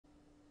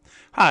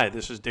Hi,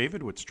 this is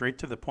David with Straight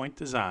to the Point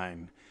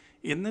Design.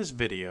 In this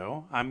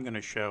video, I'm going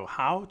to show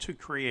how to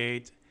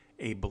create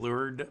a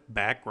blurred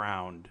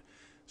background.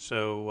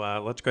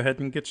 So let's go ahead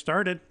and get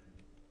started.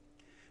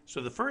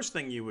 So the first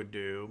thing you would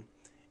do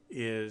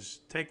is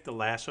take the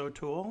lasso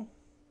tool,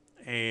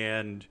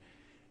 and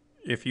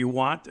if you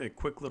want, a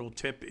quick little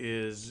tip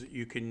is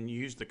you can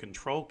use the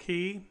control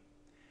key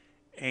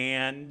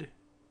and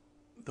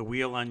the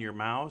wheel on your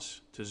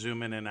mouse to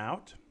zoom in and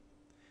out.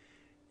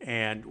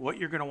 And what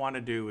you're going to want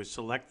to do is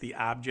select the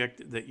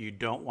object that you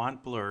don't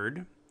want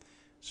blurred.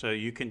 So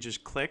you can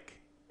just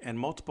click, and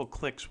multiple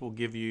clicks will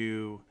give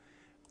you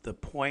the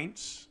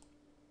points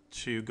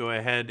to go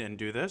ahead and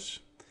do this.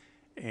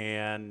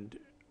 And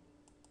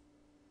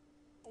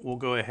we'll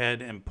go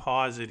ahead and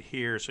pause it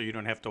here so you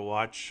don't have to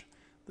watch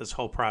this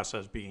whole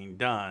process being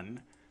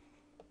done.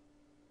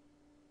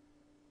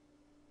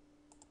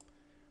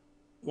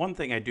 One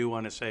thing I do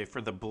want to say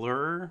for the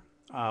blur,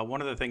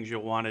 one of the things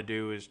you'll want to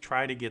do is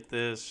try to get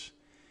this,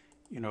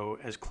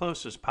 as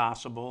close as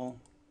possible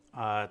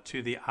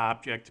to the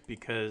object,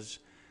 because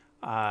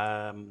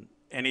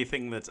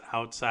anything that's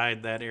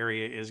outside that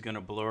area is going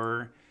to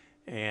blur,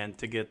 and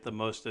to get the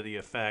most of the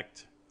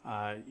effect,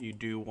 you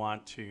do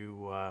want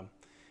to,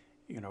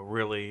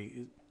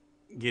 really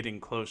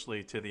getting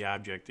closely to the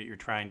object that you're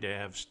trying to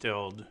have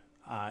stilled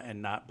and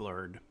not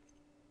blurred.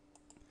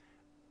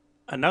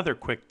 Another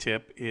quick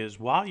tip is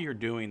while you're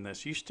doing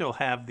this, you still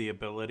have the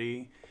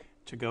ability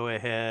to go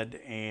ahead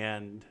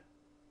and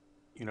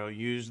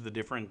use the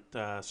different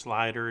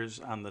sliders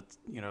on the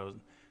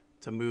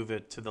to move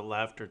it to the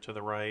left or to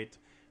the right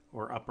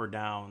or up or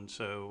down.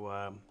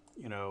 So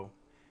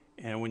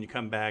and when you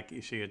come back,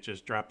 you see it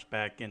just drops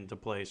back into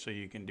place, so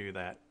you can do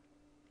that.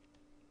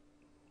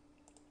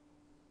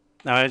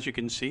 Now, as you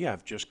can see,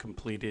 I've just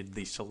completed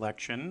the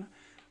selection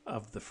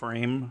of the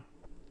frame,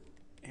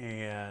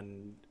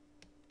 and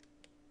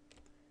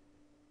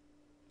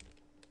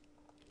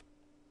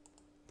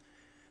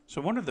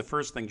so one of the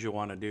first things you'll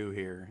want to do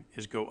here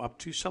is go up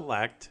to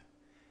select,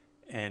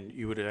 and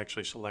you would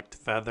actually select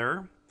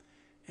feather,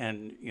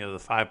 and the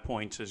 5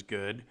 points is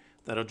good.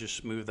 That'll just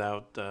smooth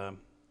out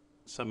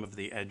some of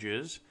the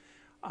edges.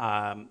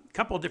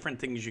 Couple different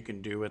things you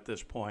can do at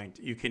this point.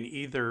 You can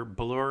either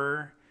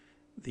blur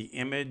the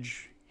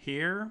image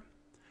here,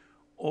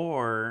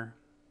 or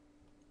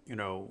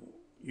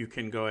you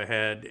can go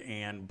ahead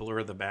and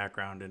blur the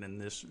background, and in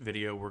this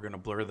video we're going to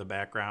blur the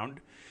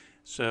background.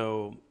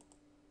 So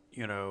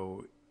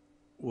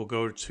we'll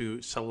go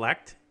to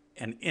select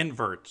and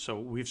invert. So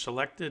we've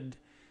selected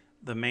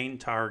the main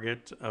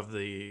target of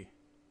the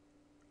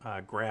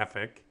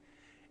graphic,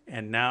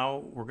 and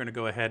now we're going to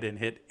go ahead and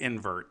hit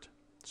invert.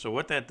 So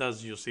what that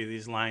does, you'll see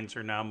these lines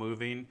are now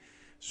moving.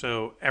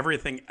 So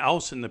everything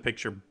else in the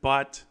picture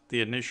but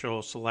the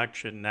initial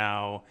selection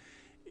now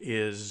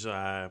is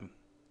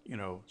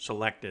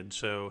selected.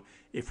 So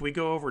if we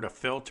go over to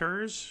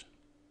filters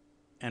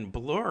and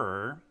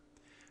blur,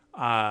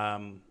 a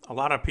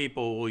lot of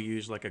people will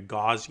use like a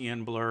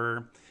Gaussian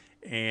blur,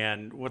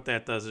 and what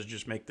that does is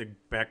just make the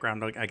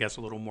background, I guess,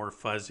 a little more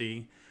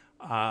fuzzy.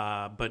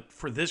 But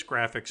for this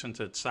graphic, since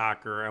it's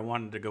soccer, I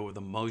wanted to go with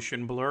a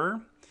motion blur,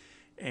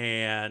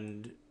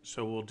 and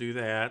so we'll do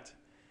that.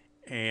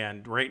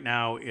 And right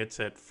now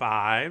it's at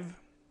 5,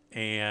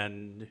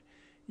 and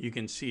you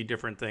can see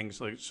different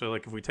things.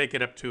 Like if we take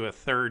it up to a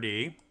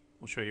 30,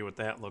 we'll show you what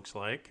that looks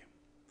like.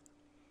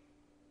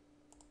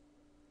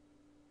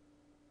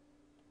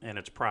 And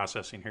it's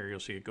processing here. You'll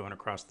see it going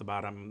across the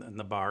bottom and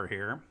the bar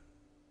here.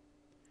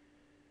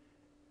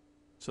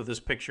 So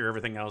this picture,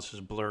 everything else is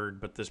blurred,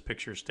 but this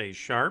picture stays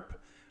sharp.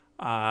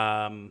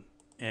 And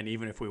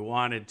even if we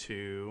wanted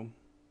to,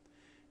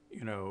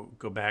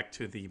 go back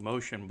to the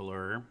motion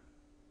blur,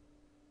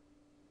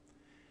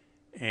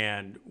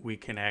 and we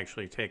can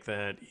actually take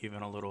that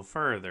even a little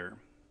further.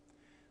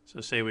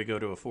 So say we go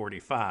to a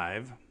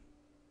 45,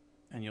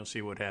 and you'll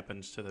see what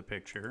happens to the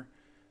picture.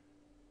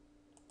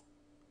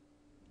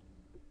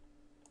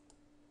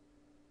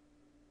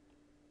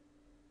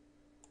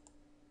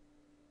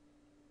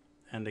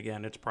 And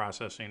again, it's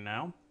processing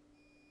now.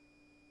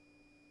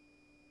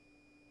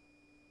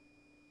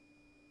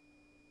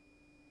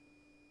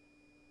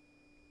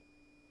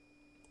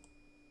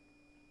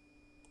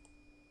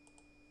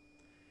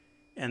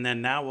 And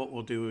then now what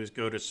we'll do is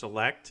go to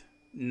select,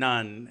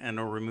 none, and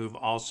it'll remove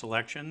all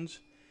selections.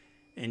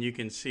 And you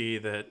can see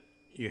that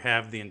you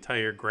have the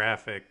entire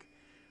graphic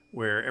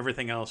where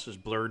everything else is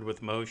blurred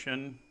with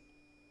motion.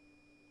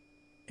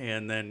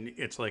 And then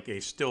it's like a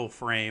still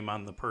frame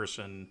on the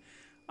person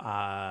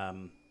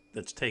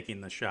that's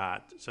taking the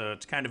shot. So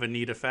it's kind of a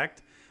neat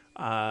effect.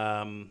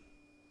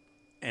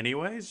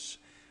 Anyways,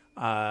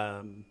 we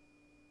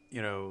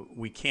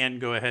can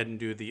go ahead and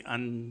do the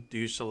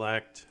undo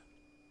select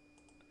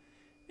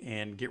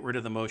and get rid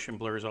of the motion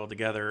blurs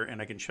altogether.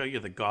 And I can show you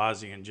the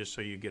Gaussian just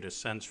so you get a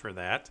sense for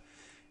that.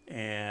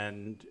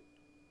 And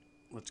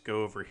let's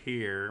go over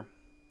here,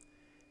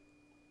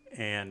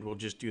 and we'll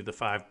just do the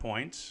 5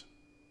 points.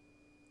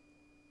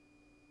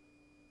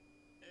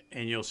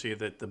 and you'll see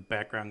that the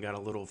background got a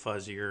little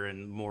fuzzier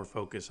and more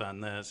focus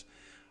on this.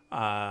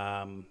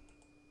 But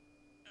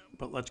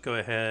let's go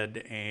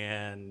ahead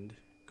and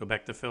go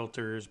back to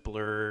filters,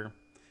 blur.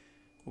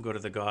 We'll go to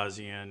the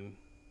Gaussian,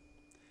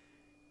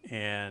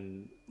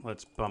 and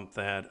let's bump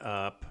that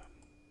up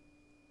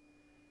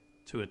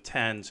to a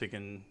 10 so you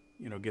can,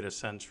 get a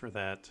sense for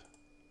that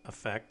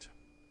effect.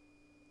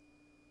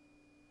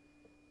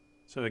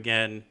 So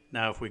again,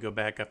 now if we go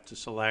back up to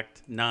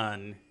select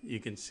none, you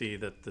can see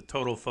that the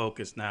total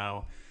focus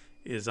now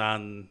is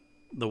on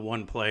the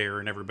one player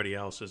and everybody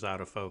else is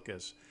out of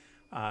focus.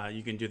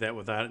 You can do that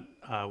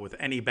with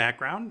any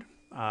background.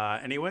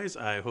 Anyways,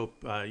 I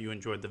hope you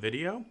enjoyed the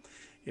video.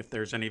 If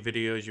there's any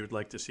videos you would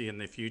like to see in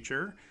the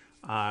future,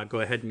 go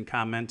ahead and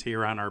comment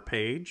here on our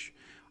page.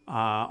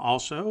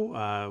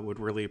 Also, would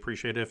really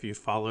appreciate it if you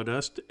followed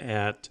us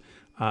at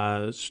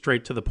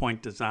Straight to the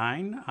Point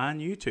Design on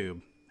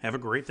YouTube. Have a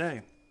great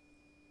day.